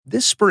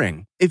This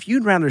spring, if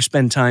you'd rather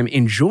spend time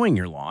enjoying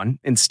your lawn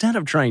instead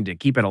of trying to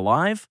keep it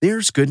alive,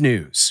 there's good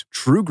news.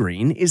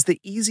 TruGreen is the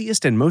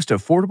easiest and most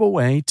affordable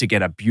way to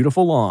get a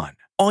beautiful lawn.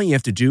 All you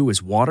have to do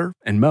is water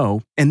and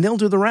mow, and they'll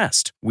do the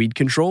rest. Weed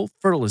control,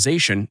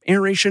 fertilization,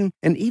 aeration,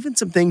 and even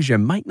some things you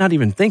might not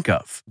even think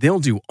of. They'll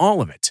do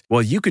all of it,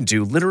 while you can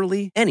do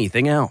literally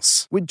anything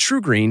else. With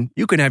TruGreen,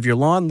 you can have your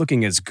lawn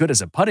looking as good as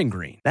a putting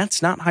green.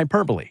 That's not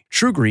hyperbole.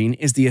 TruGreen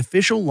is the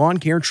official lawn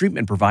care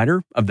treatment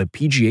provider of the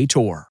PGA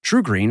Tour.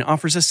 TruGreen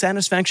offers a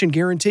satisfaction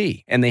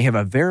guarantee, and they have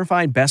a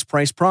verified best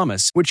price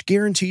promise, which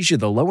guarantees you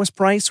the lowest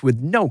price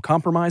with no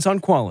compromise on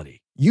quality.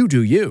 You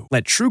do you.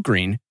 Let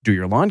TruGreen do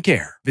your lawn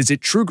care. Visit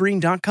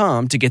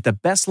TruGreen.com to get the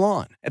best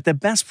lawn at the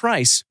best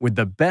price with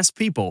the best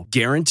people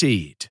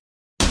guaranteed.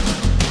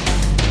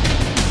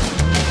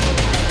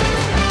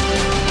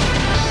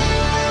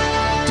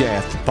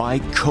 Death by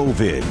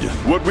COVID.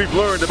 What we've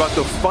learned about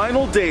the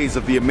final days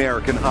of the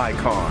American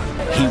icon.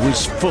 He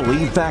was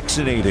fully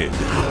vaccinated.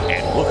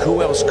 And look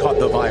who else caught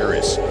the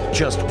virus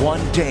just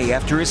one day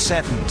after his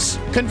sentence.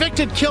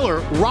 Convicted killer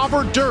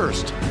Robert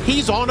Durst.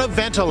 He's on a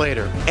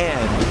ventilator.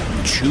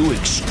 And too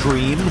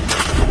extreme?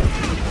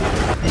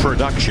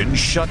 Production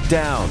shut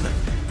down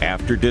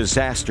after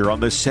disaster on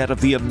the set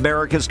of the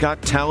America's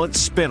Got Talent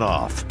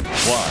spinoff.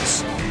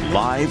 Plus,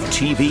 live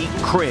TV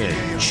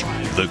cringe.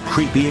 The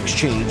creepy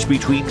exchange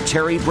between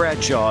Terry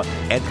Bradshaw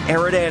and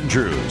Erin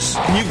Andrews.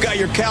 You've got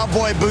your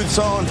cowboy boots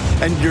on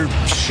and your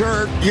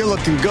shirt. You're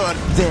looking good.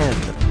 Then,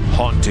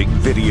 haunting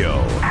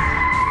video.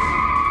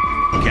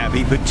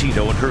 Gabby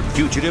Petito and her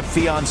fugitive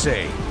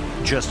fiancé,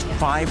 just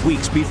 5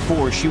 weeks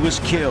before she was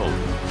killed,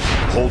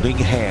 holding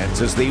hands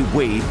as they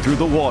wade through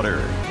the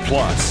water.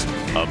 Plus,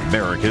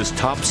 America's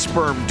top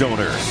sperm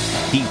donor.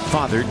 He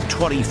fathered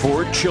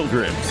 24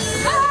 children.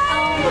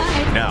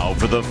 Now,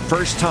 for the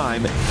first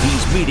time,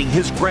 he's meeting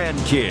his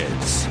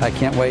grandkids. I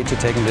can't wait to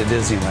take him to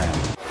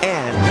Disneyland.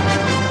 And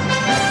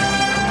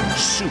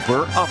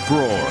super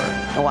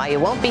uproar. Well, you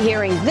won't be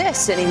hearing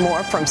this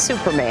anymore from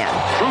Superman.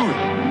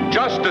 Truth,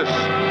 justice,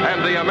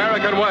 and the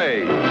American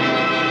way.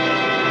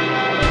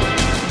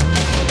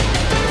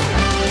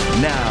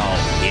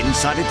 Now,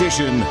 Inside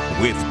Edition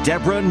with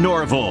Deborah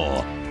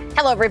Norville.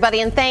 Hello,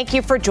 everybody, and thank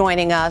you for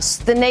joining us.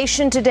 The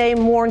nation today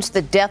mourns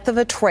the death of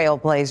a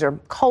trailblazer.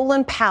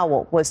 Colin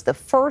Powell was the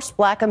first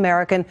Black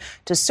American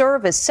to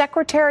serve as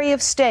Secretary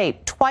of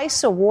State,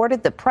 twice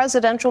awarded the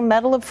Presidential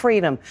Medal of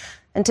Freedom.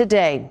 And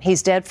today,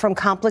 he's dead from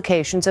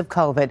complications of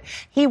COVID.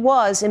 He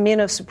was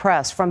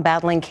immunosuppressed from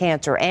battling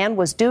cancer and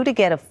was due to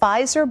get a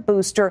Pfizer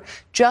booster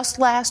just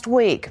last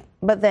week,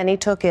 but then he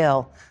took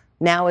ill.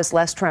 Now, as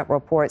Les Trent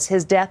reports,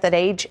 his death at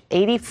age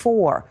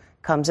 84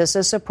 comes as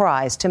a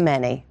surprise to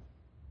many.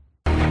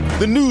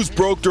 The news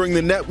broke during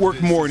the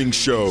network morning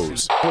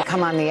shows. We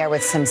come on the air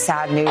with some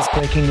sad news.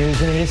 Breaking news,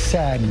 and it is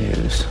sad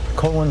news.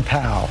 Colin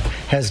Powell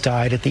has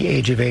died at the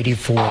age of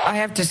 84. I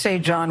have to say,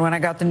 John, when I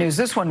got the news,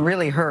 this one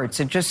really hurts.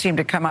 It just seemed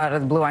to come out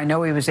of the blue. I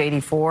know he was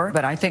 84,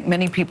 but I think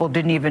many people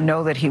didn't even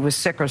know that he was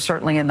sick or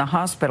certainly in the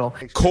hospital.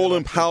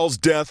 Colin Powell's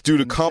death due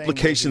to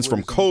complications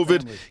from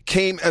COVID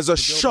came as a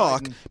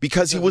shock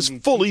because he was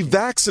fully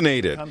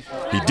vaccinated.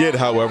 He did,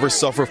 however,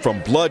 suffer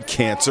from blood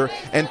cancer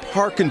and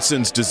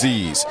Parkinson's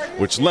disease,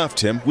 which left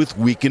him with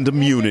weakened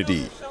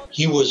immunity.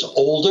 He was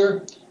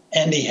older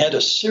and he had a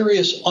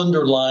serious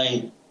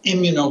underlying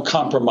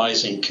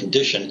immunocompromising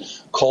condition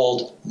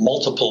called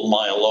multiple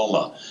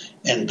myeloma.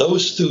 And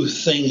those two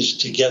things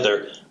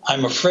together,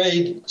 I'm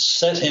afraid,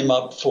 set him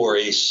up for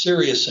a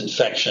serious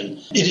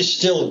infection. It is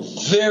still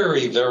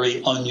very,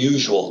 very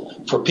unusual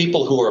for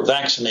people who are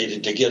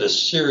vaccinated to get a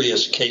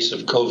serious case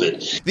of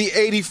COVID. The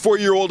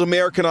 84-year-old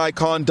American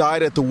icon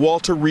died at the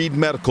Walter Reed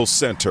Medical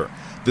Center,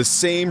 the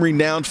same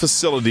renowned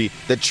facility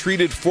that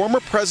treated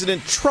former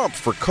President Trump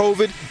for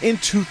COVID in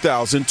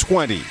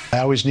 2020. I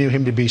always knew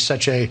him to be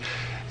such a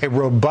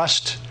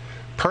robust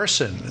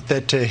person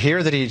that to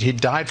hear that he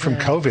died from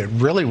COVID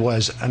really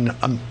was an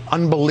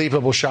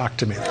unbelievable shock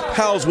to me.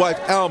 Powell's wife,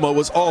 Alma,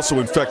 was also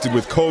infected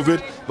with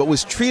COVID, but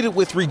was treated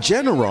with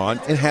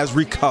Regeneron and has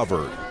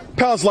recovered.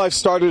 Powell's life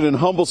started in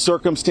humble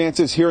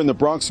circumstances here in the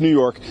Bronx, New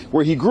York,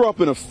 where he grew up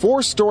in a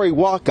 4-story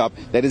walk-up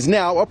that is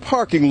now a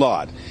parking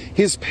lot.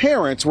 His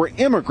parents were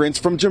immigrants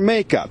from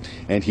Jamaica,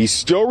 and he's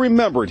still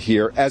remembered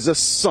here as a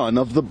son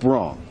of the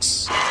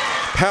Bronx.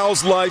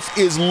 Powell's life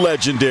is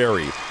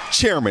legendary.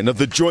 Chairman of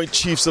the Joint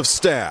Chiefs of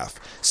Staff,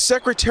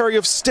 Secretary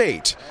of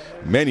State.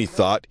 Many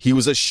thought he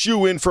was a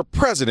shoo-in for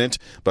president,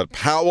 but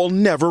Powell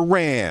never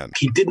ran.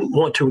 He didn't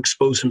want to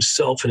expose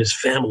himself and his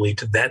family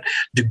to that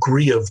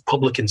degree of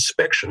public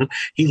inspection.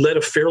 He led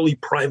a fairly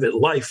private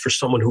life for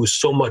someone who was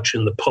so much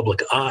in the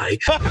public eye.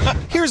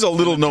 Here's a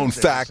little-known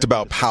fact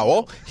about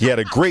Powell. He had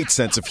a great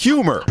sense of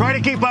humor. Try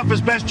to keep up as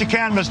best you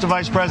can, Mr.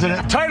 Vice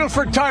President. Title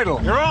for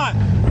title. You're on.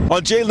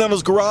 On Jay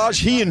Leno's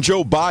Garage, he and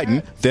Joe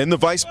Biden, then the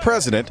vice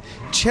president,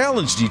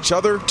 challenged each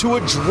other to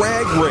a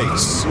drag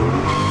race.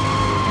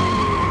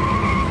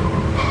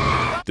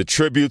 The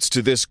tributes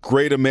to this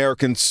great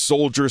American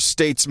soldier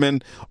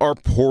statesman are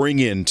pouring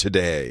in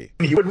today.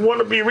 He would want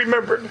to be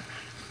remembered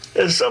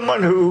as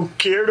someone who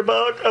cared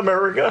about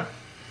America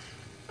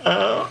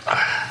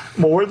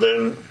more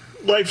than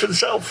life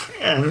itself,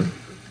 and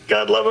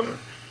God love him,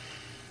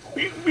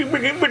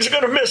 we're just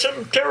going to miss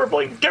him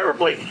terribly,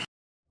 terribly.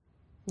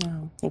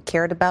 No, he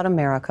cared about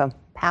America.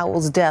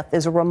 Powell's death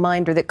is a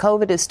reminder that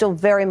COVID is still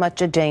very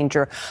much a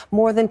danger.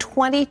 More than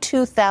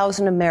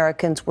 22,000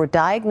 Americans were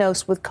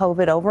diagnosed with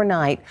COVID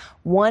overnight.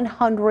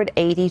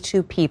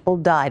 182 people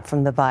died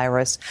from the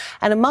virus.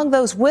 And among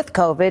those with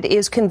COVID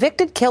is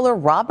convicted killer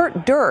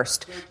Robert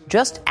Durst.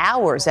 Just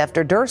hours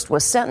after Durst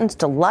was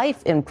sentenced to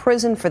life in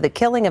prison for the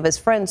killing of his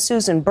friend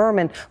Susan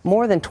Berman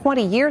more than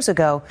 20 years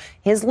ago,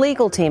 his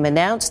legal team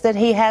announced that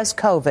he has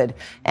COVID.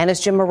 And as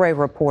Jim Murray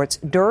reports,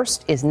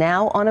 Durst is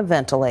now on a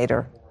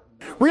ventilator.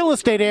 Real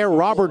estate heir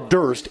Robert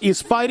Durst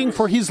is fighting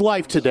for his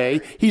life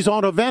today. He's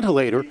on a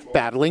ventilator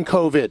battling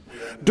COVID.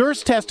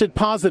 Durst tested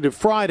positive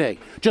Friday,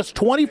 just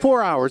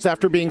 24 hours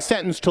after being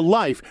sentenced to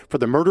life for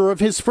the murder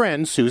of his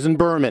friend Susan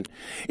Berman.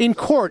 In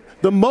court,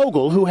 the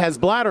mogul, who has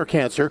bladder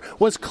cancer,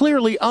 was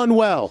clearly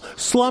unwell,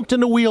 slumped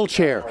in a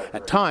wheelchair,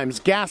 at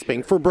times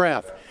gasping for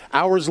breath.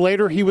 Hours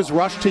later, he was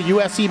rushed to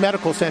USC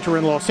Medical Center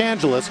in Los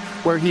Angeles,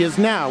 where he is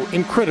now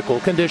in critical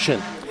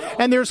condition.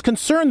 And there's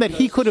concern that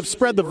he could have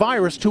spread the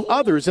virus to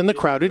others in the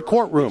crowded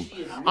courtroom.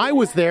 I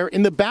was there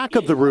in the back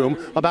of the room,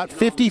 about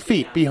 50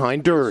 feet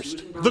behind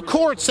Durst. The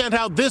court sent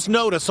out this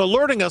notice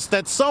alerting us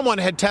that someone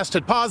had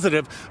tested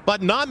positive,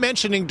 but not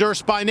mentioning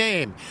Durst by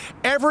name.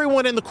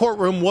 Everyone in the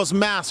courtroom was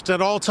masked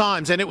at all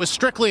times, and it was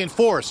strictly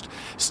enforced.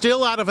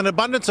 Still, out of an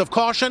abundance of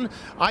caution,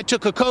 I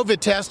took a COVID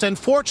test, and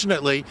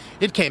fortunately,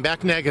 it came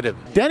back negative.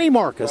 Denny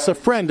Marcus, a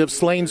friend of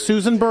slain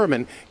Susan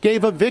Berman,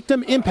 gave a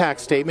victim impact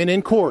statement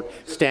in court,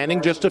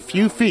 standing just a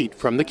few feet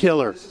from the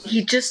killer.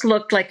 He just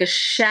looked like a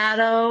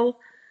shadow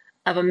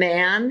of a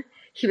man.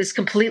 He was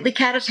completely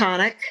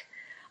catatonic.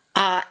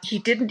 He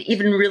didn't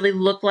even really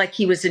look like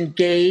he was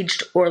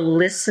engaged or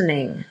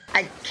listening.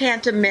 I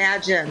can't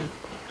imagine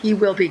he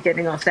will be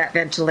getting off that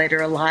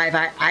ventilator alive.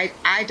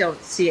 I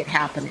don't see it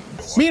happening.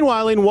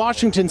 Meanwhile, in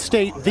Washington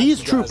state, these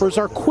troopers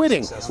are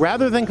quitting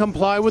rather than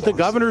comply with the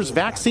governor's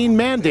vaccine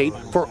mandate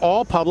for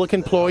all public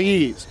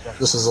employees.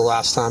 This is the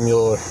last time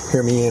you'll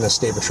hear me in a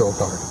state patrol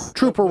car.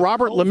 Trooper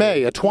Robert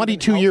LeMay, a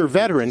 22-year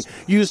veteran,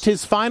 used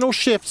his final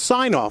shift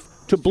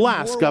sign-off to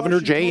blast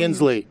Governor Jay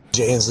Inslee.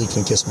 Jay Inslee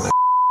can kiss my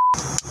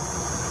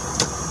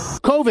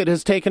COVID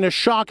has taken a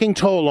shocking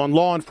toll on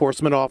law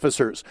enforcement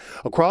officers.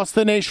 Across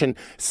the nation,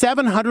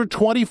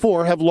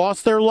 724 have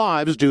lost their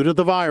lives due to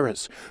the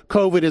virus.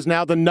 COVID is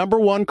now the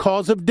 #1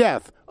 cause of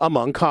death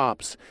among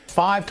cops.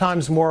 5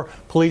 times more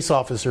police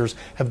officers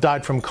have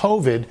died from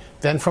COVID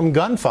than from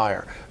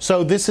gunfire.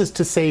 So this is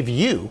to save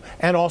you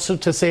and also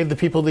to save the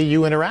people that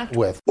you interact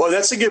with. Well,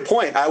 that's a good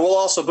point. I will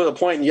also put a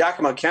point in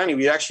Yakima County.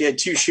 We actually had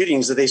 2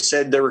 shootings that they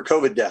said there were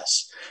COVID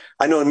deaths.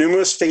 I know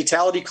numerous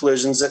fatality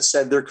collisions that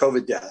said they're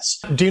COVID deaths.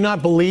 Do you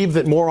not believe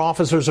that more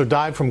officers have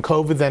died from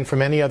COVID than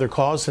from any other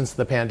cause since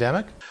the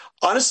pandemic?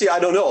 Honestly, I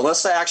don't know,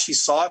 unless I actually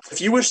saw it.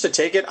 If you wish to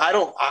take it,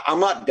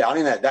 I'm not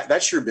doubting that.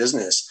 That's your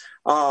business.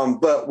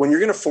 But when you're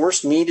going to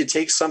force me to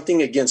take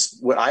something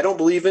against what I don't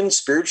believe in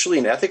spiritually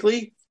and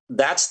ethically,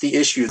 that's the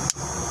issue.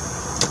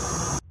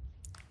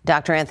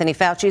 Dr. Anthony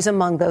Fauci is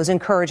among those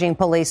encouraging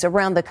police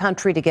around the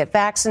country to get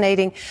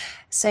vaccinating,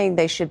 saying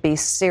they should be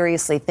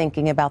seriously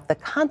thinking about the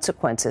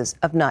consequences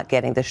of not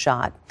getting the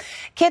shot.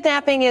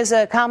 Kidnapping is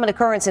a common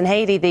occurrence in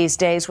Haiti these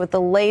days, with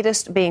the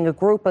latest being a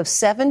group of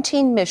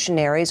 17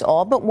 missionaries,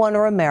 all but one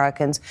are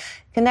Americans,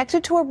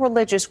 connected to a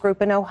religious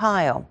group in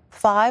Ohio.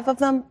 5 of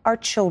them are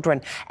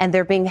children, and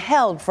they're being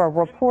held for a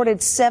reported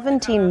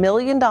 $17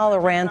 million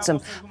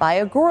ransom by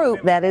a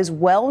group that is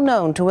well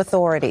known to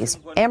authorities.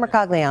 Amber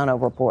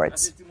Cagliano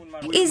reports.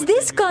 Is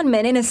this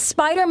gunman in a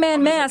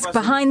Spider-Man mask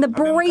behind the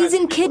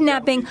brazen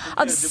kidnapping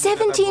of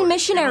 17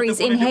 missionaries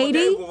in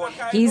Haiti?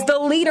 He's the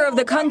leader of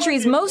the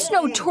country's most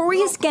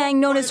notorious gang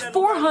known as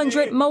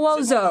 400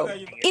 Mozo.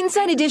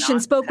 Inside Edition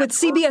spoke with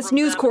CBS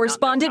News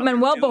correspondent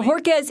Manuel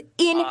Bojorquez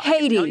in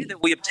Haiti.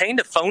 We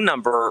obtained a phone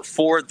number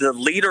for the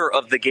leader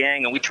of the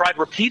gang, and we tried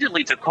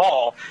repeatedly to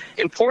call.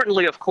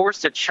 Importantly, of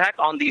course, to check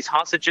on these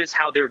hostages,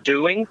 how they're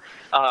doing,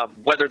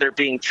 whether they're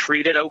being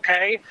treated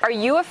okay. Are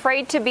you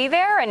afraid to be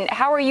there, and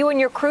how are you and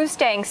your crew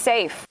staying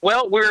safe?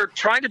 Well, we're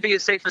trying to be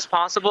as safe as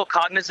possible,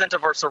 cognizant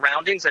of our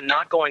surroundings and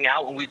not going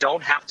out when we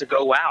don't have to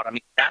go out. I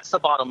mean, that's the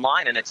bottom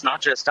line, and it's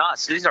not just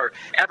us. These are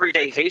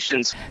everyday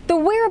Haitians. The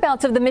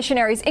whereabouts of the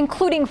missionaries,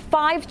 including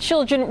 5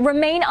 children,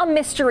 remain a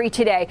mystery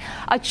today.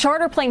 A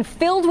charter plane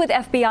filled with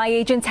FBI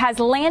agents has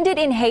landed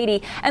in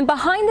Haiti, and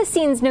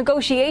behind-the-scenes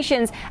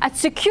negotiations at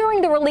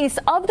securing the release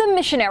of the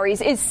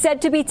missionaries is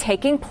said to be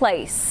taking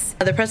place.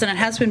 The president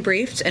has been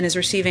briefed and is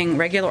receiving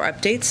regular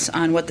updates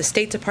on what the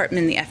State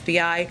Department and the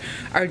FBI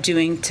are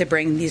doing to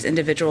bring these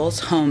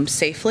individuals home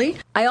safely.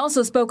 I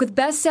also spoke with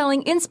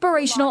best-selling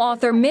inspirational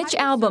author Mitch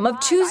Albom of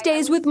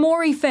Tuesdays with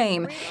Morrie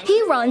fame.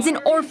 He runs an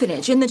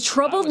orphanage in the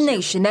troubled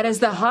nation that has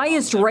the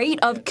highest rate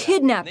of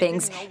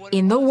kidnappings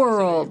in the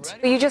world.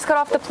 You just got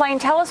off the plane.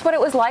 Tell us what it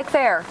was like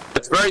there.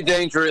 It's very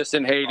dangerous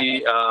in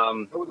Haiti.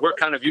 We're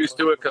kind of used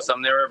to it because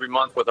I'm there every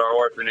month with our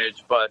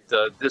orphanage, but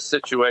this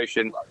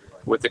situation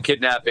with the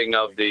kidnapping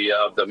of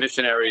the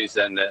missionaries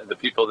and the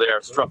people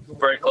there struck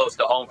very close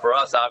to home for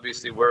us.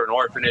 Obviously, we're an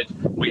orphanage.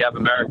 We have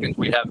Americans.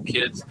 We have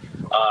kids.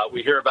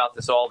 We hear about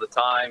this all the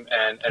time,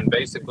 and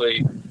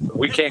basically,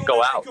 we can't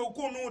go out.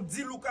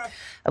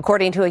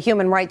 According to a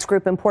human rights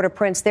group in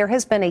Port-au-Prince, there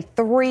has been a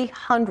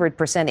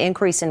 300%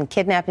 increase in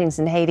kidnappings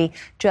in Haiti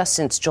just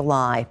since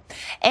July.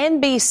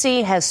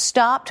 NBC has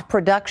stopped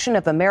production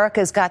of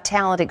America's Got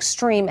Talent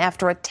Extreme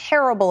after a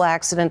terrible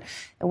accident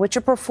in which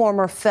a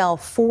performer fell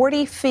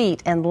 40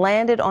 feet and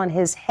landed on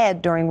his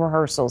head during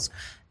rehearsals.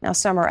 Now,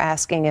 some are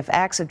asking if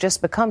acts have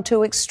just become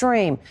too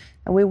extreme.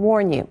 And we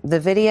warn you, the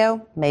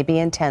video may be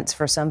intense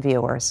for some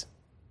viewers.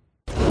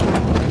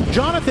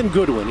 Jonathan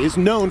Goodwin is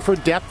known for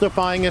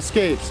death-defying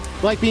escapes,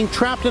 like being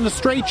trapped in a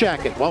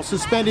straitjacket while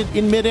suspended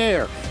in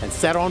midair and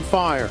set on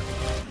fire.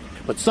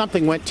 But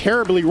something went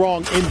terribly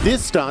wrong in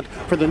this stunt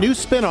for the new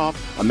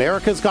spin-off,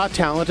 America's Got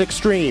Talent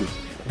Extreme.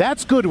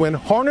 That's Goodwin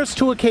harnessed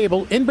to a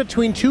cable in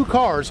between two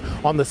cars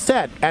on the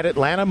set at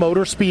Atlanta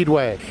Motor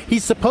Speedway.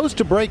 He's supposed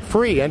to break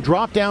free and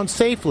drop down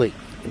safely.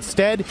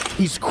 Instead,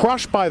 he's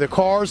crushed by the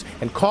cars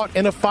and caught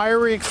in a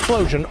fiery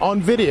explosion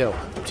on video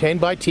obtained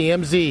by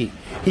TMZ.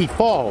 He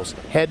falls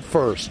head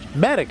first.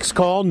 Medics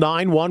call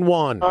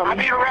 911. I'm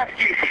being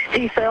rescued.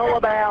 He fell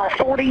about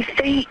 40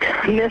 feet,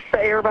 missed the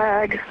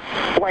airbag,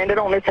 landed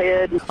on his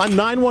head. A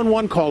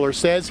 911 caller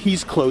says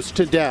he's close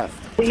to death.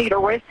 We need a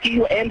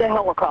rescue and a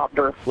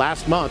helicopter.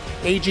 Last month,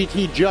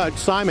 AGT judge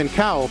Simon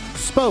Cowell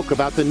spoke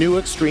about the new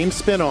Extreme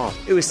spin-off.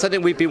 It was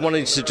something we've been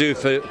wanting to do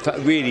for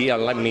really,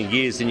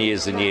 years and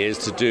years and years,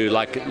 to do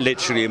like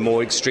literally a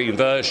more extreme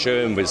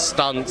version with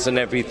stunts and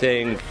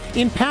everything.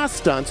 In past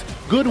stunts,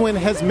 Goodwin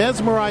has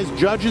mesmerized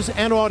judges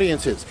and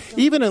audiences,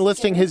 even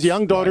enlisting his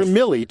young daughter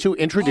Millie to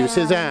introduce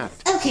his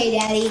act. Okay,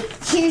 Daddy,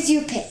 here's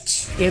your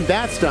pitch. In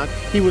that stunt,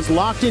 he was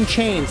locked in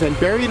chains and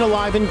buried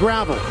alive in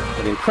gravel,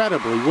 but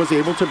incredibly was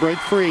able to break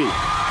free.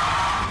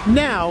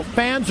 Now,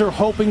 fans are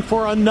hoping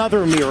for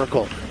another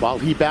miracle while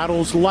he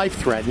battles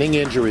life-threatening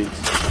injuries.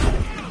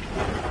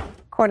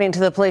 According to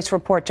the police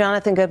report,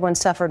 Jonathan Goodwin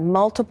suffered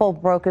multiple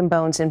broken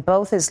bones in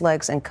both his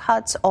legs and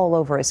cuts all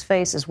over his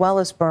face, as well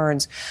as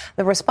burns.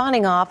 The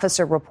responding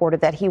officer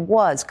reported that he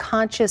was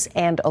conscious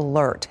and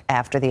alert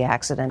after the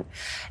accident.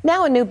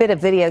 Now a new bit of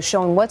video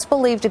showing what's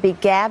believed to be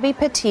Gabby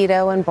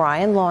Petito and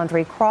Brian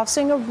Laundrie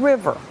crossing a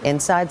river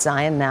inside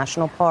Zion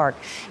National Park.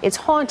 It's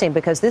haunting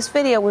because this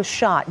video was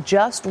shot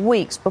just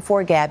weeks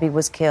before Gabby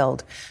was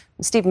killed.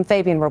 Stephen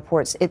Fabian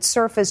reports it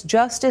surfaced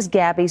just as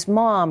Gabby's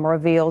mom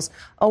reveals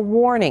a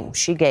warning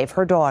she gave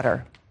her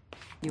daughter.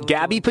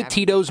 Gabby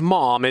Petito's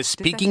mom is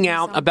speaking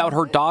out about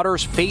her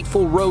daughter's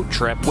fateful road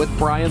trip with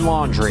Brian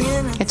Laundrie.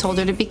 I told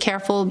her to be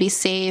careful, be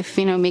safe,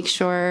 make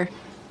sure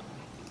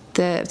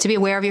to be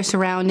aware of your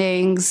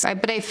surroundings.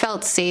 But I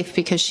felt safe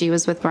because she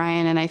was with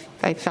Brian, and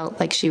I felt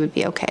like she would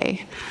be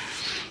okay.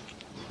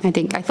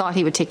 I thought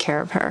he would take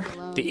care of her.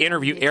 The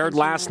interview aired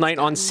last night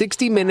on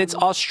 60 Minutes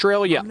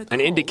Australia, an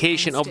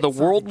indication of the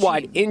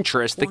worldwide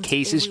interest the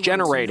case is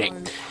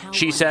generating.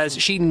 She says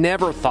she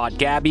never thought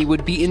Gabby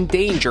would be in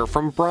danger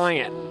from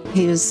Brian.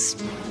 He was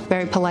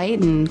very polite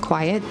and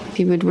quiet.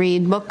 He would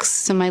read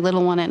books to my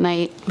little one at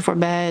night before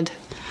bed.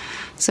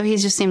 So he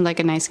just seemed like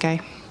a nice guy.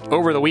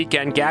 Over the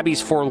weekend,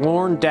 Gabby's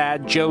forlorn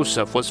dad,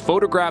 Joseph, was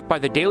photographed by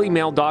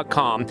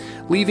thedailymail.com,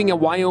 leaving a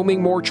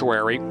Wyoming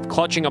mortuary,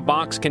 clutching a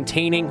box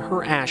containing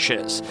her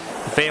ashes. The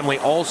family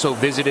also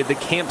visited the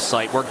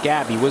campsite where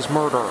Gabby was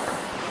murdered.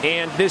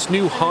 And this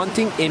new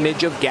haunting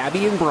image of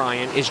Gabby and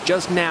Brian is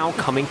just now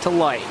coming to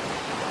light.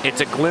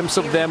 It's a glimpse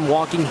of them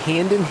walking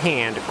hand in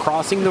hand,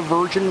 crossing the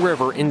Virgin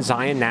River in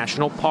Zion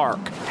National Park.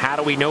 How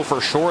do we know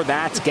for sure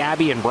that's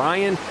Gabby and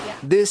Brian?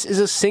 This is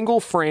a single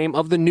frame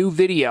of the new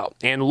video.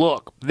 And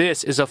look,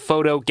 this is a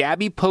photo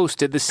Gabby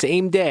posted the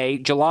same day,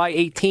 July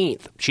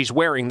 18th. She's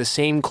wearing the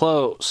same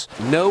clothes.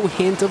 No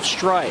hint of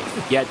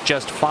strife, yet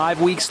just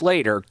 5 weeks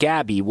later,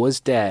 Gabby was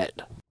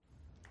dead.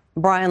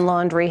 Brian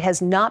Laundrie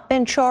has not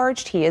been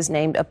charged. He is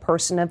named a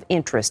person of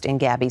interest in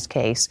Gabby's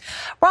case.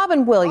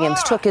 Robin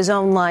Williams took his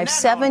own life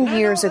 7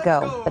 years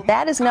ago, but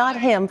that is not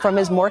him from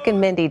his Mork and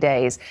Mindy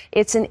days.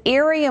 It's an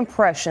eerie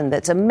impression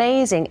that's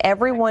amazing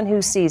everyone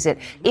who sees it.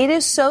 It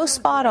is so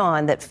spot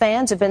on that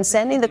fans have been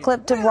sending the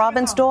clip to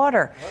Robin's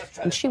daughter,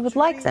 and she would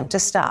like them to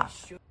stop.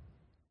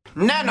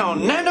 Nano,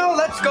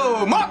 let's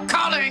go. Mork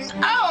calling.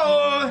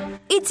 Oh!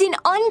 It's an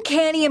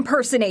uncanny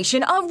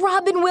impersonation of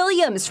Robin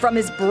Williams from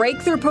his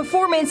breakthrough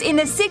performance in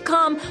the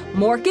sitcom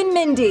Mork and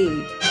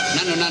Mindy.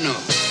 Nano.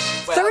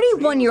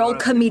 31-year-old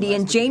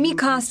comedian Jamie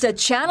Costa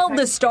channeled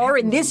the star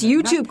in this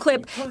YouTube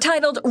clip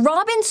titled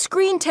Robin's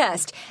Screen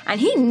Test, and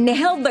he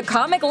nailed the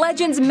comic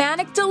legend's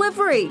manic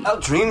delivery.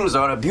 Dreams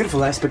are a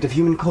beautiful aspect of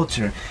human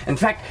culture. In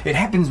fact, it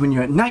happens when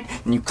you're at night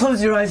and you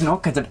close your eyes and all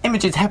kinds of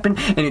images happen,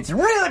 and it's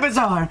really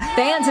bizarre.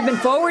 Fans have been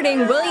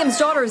forwarding William's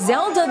daughter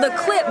Zelda the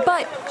clip,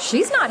 but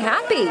she's not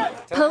happy.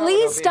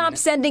 Please stop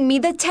sending me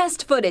the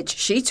test footage,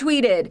 she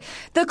tweeted.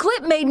 The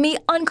clip made me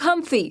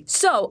uncomfy,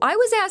 so I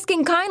was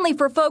asking kindly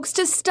for folks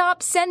to stop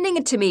sending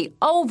it to me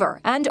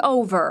over and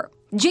over.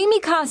 Jamie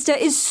Costa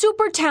is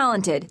super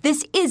talented.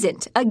 This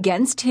isn't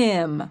against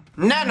him.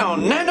 Nano,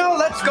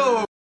 let's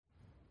go!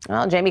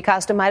 Well, Jamie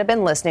Costa might have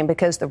been listening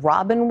because the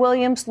Robin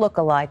Williams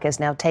lookalike has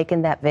now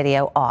taken that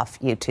video off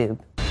YouTube.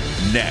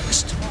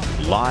 Next,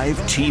 live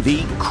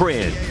TV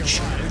cringe.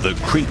 The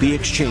creepy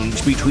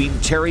exchange between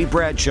Terry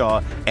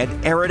Bradshaw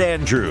and Erin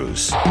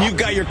Andrews. You've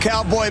got your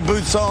cowboy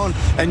boots on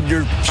and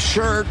your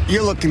shirt.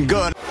 You're looking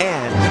good.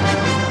 And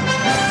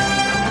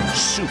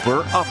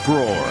super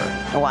uproar.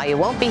 While you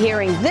won't be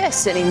hearing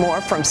this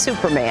anymore from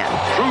Superman.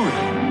 Truth,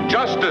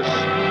 justice,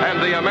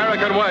 and the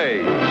American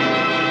way.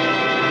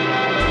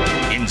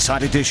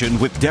 Inside Edition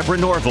with Deborah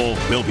Norville.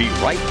 We'll be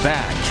right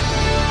back.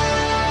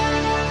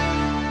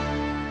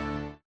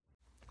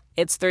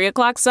 It's 3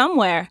 o'clock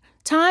somewhere.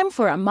 Time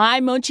for a My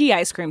Mochi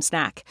ice cream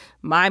snack.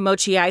 My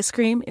Mochi ice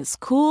cream is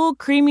cool,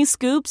 creamy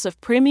scoops of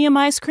premium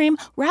ice cream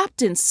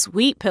wrapped in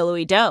sweet,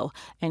 pillowy dough.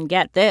 And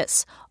get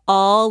this,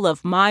 all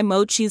of My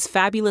Mochi's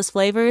fabulous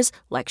flavors,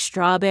 like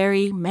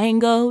strawberry,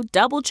 mango,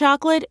 double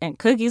chocolate, and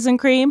cookies and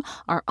cream,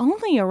 are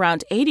only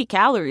around 80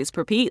 calories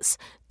per piece.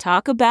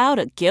 Talk about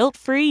a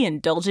guilt-free,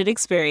 indulgent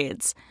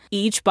experience.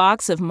 Each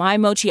box of My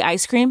Mochi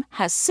ice cream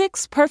has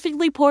 6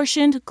 perfectly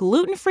portioned,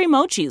 gluten-free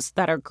mochis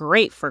that are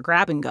great for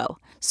grab and go.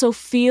 So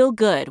feel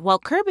good while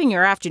curbing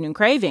your afternoon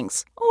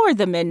cravings, or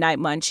the midnight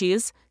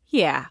munchies.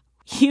 Yeah,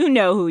 you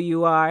know who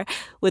you are,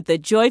 with the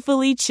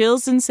joyfully chill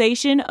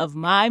sensation of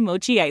My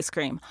Mochi ice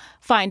cream.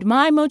 Find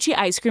My Mochi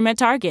ice cream at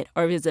Target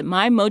or visit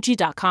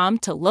MyMochi.com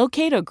to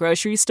locate a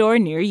grocery store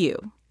near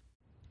you.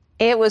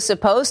 It was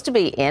supposed to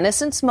be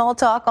innocent small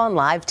talk on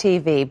live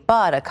TV,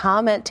 but a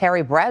comment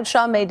Terry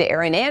Bradshaw made to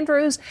Erin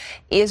Andrews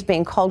is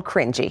being called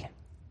cringy.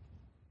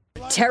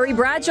 Terry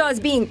Bradshaw is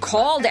being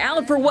called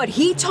out for what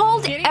he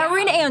told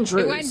Erin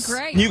Andrews.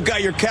 You've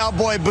got your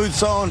cowboy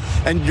boots on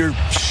and your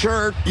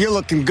shirt. You're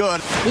looking good.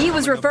 He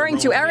was referring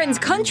to Erin's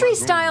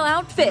country-style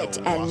outfit,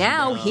 and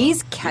now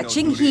he's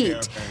catching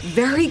heat.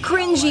 Very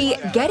cringy,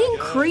 getting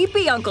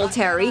creepy, Uncle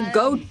Terry.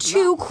 Go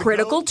 2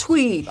 critical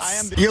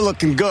tweets. You're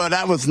looking good.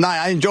 That was nice.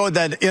 I enjoyed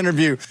that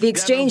interview. The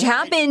exchange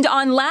happened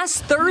on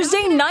last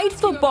Thursday Night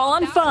Football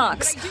on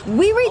Fox.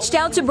 We reached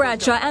out to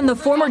Bradshaw and the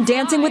former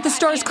Dancing with the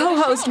Stars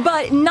co-host,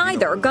 but neither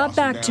got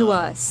back to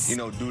us.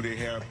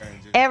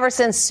 Ever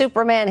since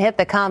Superman hit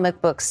the comic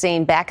book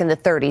scene back in the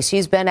 30s,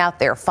 he's been out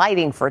there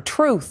fighting for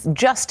truth,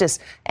 justice,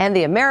 and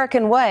the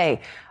American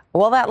way.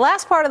 Well, that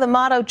last part of the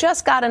motto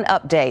just got an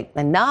update,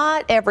 and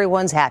not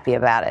everyone's happy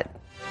about it.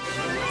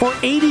 For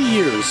 80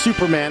 years,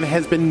 Superman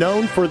has been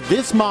known for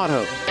this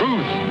motto.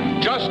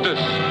 Truth, justice,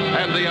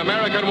 and the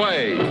American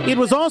way. It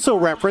was also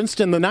referenced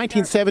in the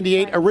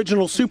 1978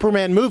 original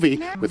Superman movie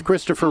with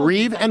Christopher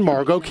Reeve and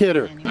Margot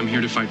Kidder. I'm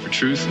here to fight for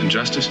truth and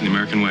justice and the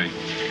American way.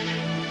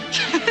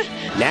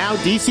 Now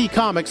DC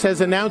Comics has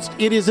announced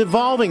it is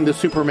evolving the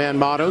Superman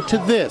motto to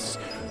this: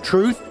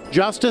 truth,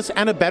 justice,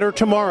 and a better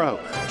tomorrow,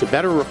 to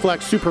better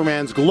reflect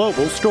Superman's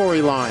global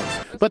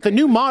storylines. But the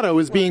new motto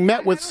is being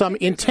met with some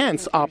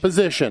intense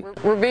opposition.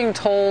 We're being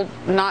told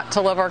not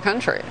to love our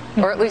country,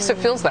 or at least it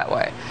feels that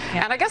way.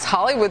 Yeah. And I guess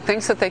Hollywood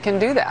thinks that they can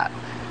do that,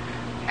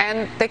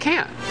 and they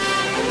can't.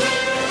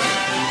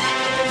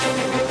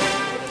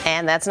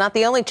 And that's not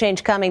the only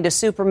change coming to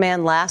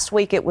Superman. Last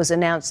week, it was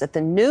announced that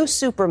the new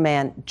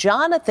Superman,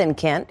 Jonathan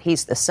Kent,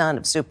 he's the son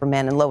of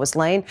Superman and Lois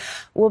Lane,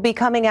 will be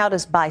coming out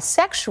as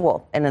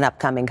bisexual in an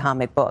upcoming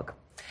comic book.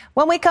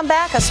 When we come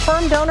back, a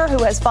sperm donor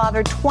who has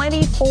fathered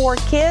 24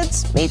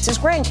 kids meets his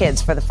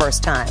grandkids for the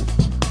first time.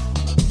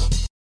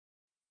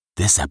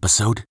 This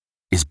episode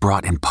is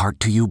brought in part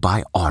to you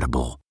by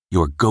Audible,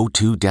 your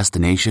go-to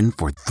destination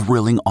for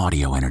thrilling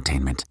audio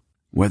entertainment.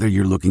 Whether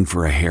you're looking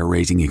for a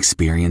hair-raising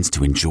experience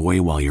to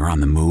enjoy while you're on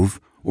the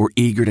move, or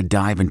eager to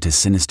dive into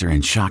sinister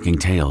and shocking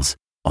tales,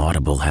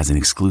 Audible has an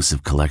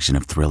exclusive collection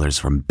of thrillers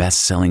from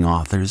best-selling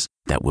authors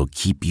that will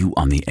keep you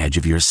on the edge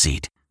of your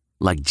seat.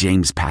 Like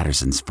James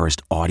Patterson's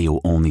first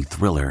audio-only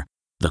thriller,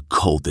 The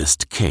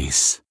Coldest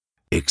Case.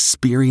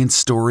 Experience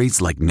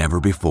stories like never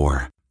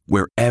before,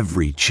 where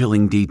every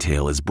chilling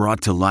detail is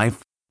brought to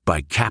life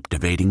by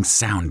captivating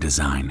sound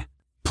design.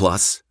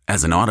 Plus,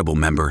 as an Audible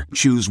member,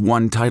 choose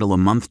one title a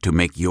month to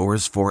make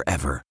yours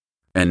forever.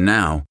 And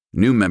now,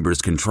 new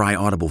members can try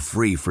Audible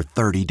free for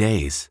 30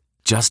 days.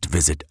 Just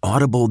visit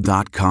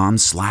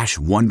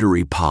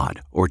audible.com/WonderyPod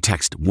or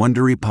text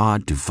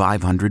WonderyPod to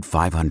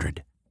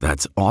 500-500.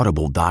 That's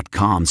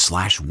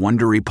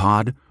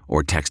audible.com/WonderyPod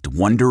or text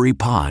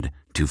WonderyPod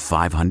to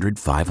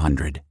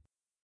 500-500.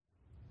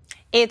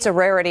 It's a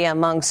rarity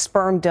among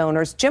sperm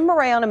donors. Jim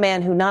Moran, a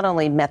man who not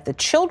only met the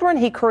children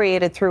he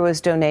created through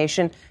his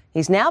donation,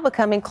 he's now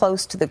becoming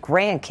close to the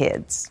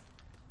grandkids.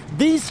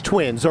 These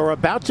twins are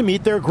about to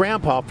meet their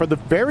grandpa for the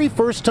very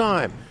first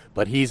time,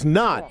 but he's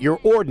not your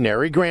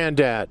ordinary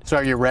granddad. So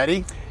are you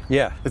ready?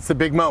 Yeah. It's the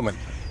big moment.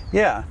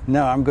 Yeah.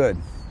 No, I'm good.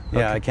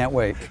 Yeah, okay. I can't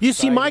wait. You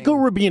see, Michael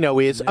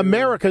Rubino is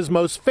America's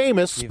most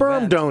famous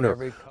sperm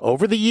donor.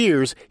 Over the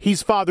years,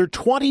 he's fathered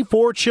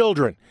 24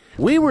 children.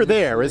 We were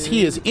there as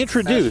he is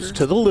introduced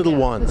to the little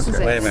ones.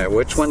 Wait a minute,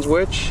 which one's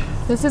which?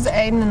 This is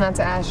Aiden and that's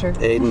Asher.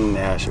 Aiden and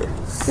Asher.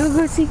 You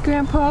go see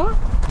Grandpa?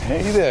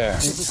 Hey there.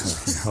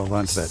 Hold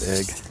on to that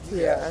egg.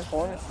 Yeah.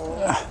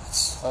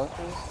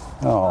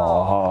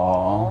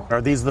 Oh.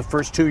 Are these the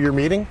first two you're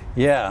meeting?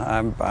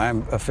 Yeah,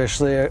 I'm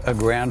officially a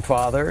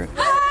grandfather.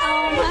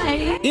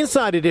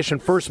 Inside Edition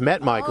first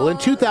met Michael in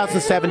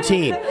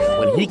 2017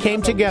 when he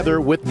came together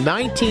with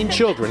 19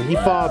 children he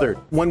fathered.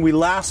 When we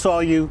last saw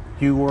you,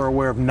 you were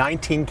aware of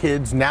 19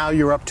 kids. Now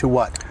you're up to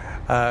what?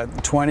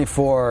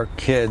 24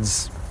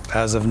 kids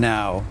as of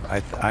now.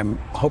 I'm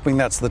hoping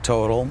that's the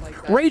total.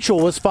 Rachel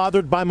was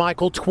fathered by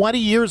Michael 20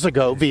 years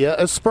ago via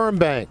a sperm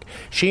bank.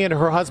 She and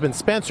her husband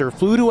Spencer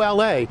flew to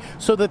L.A.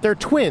 so that their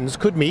twins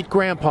could meet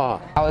Grandpa.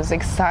 I was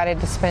excited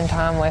to spend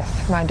time with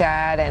my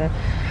dad and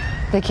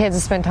the kids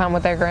to spend time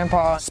with their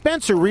grandpa.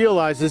 Spencer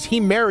realizes he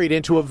married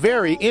into a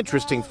very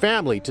interesting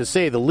family, to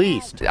say the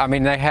least. I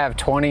mean, they have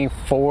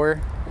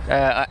 24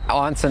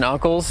 aunts and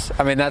uncles.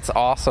 I mean, that's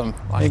awesome.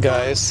 Hey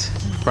guys,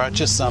 brought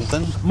you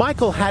something.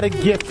 Michael had a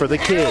gift for the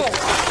kids.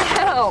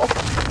 Ow.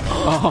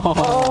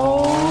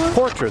 Oh.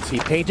 Portraits he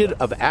painted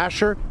of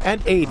Asher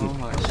and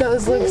Aiden.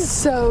 Those look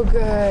so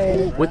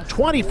good. With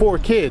 24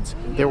 kids,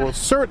 there will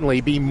certainly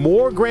be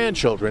more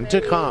grandchildren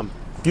to come.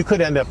 You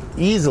could end up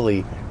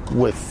easily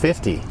with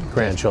 50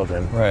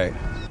 grandchildren. Right.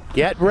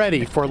 Get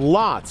ready for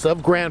lots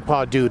of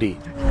grandpa duty.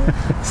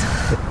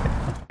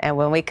 And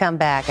when we come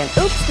back, an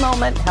oops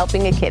moment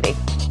helping a kitty.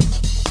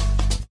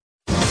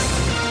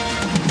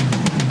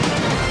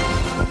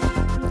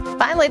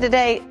 Finally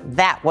today,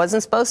 that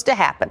wasn't supposed to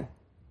happen.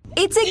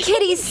 It's a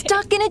kitty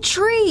stuck in a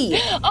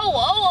tree.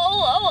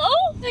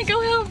 Oh.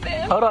 Go help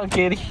him. Hold on,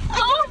 kitty.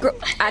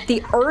 At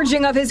the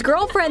urging of his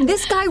girlfriend,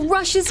 this guy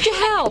rushes to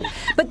help.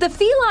 But the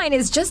feline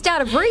is just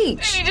out of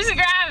reach. You just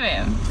grab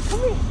him.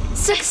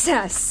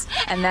 Success.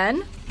 And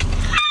then?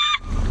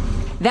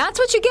 That's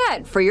what you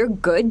get for your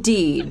good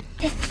deed.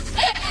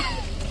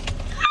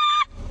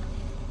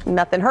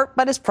 Nothing hurt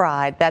but his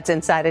pride. That's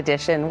Inside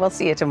Edition. We'll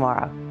see you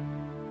tomorrow.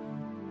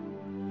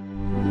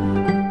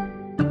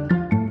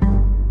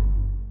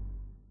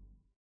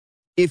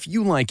 If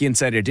you like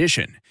Inside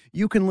Edition,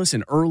 you can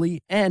listen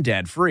early and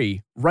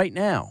ad-free right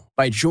now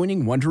by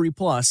joining Wondery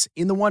Plus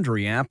in the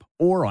Wondery app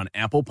or on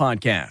Apple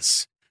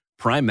Podcasts.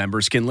 Prime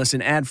members can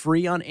listen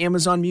ad-free on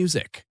Amazon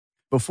Music.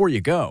 Before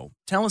you go,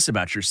 tell us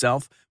about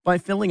yourself by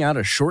filling out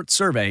a short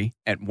survey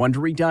at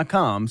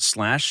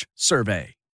Wondery.com/survey.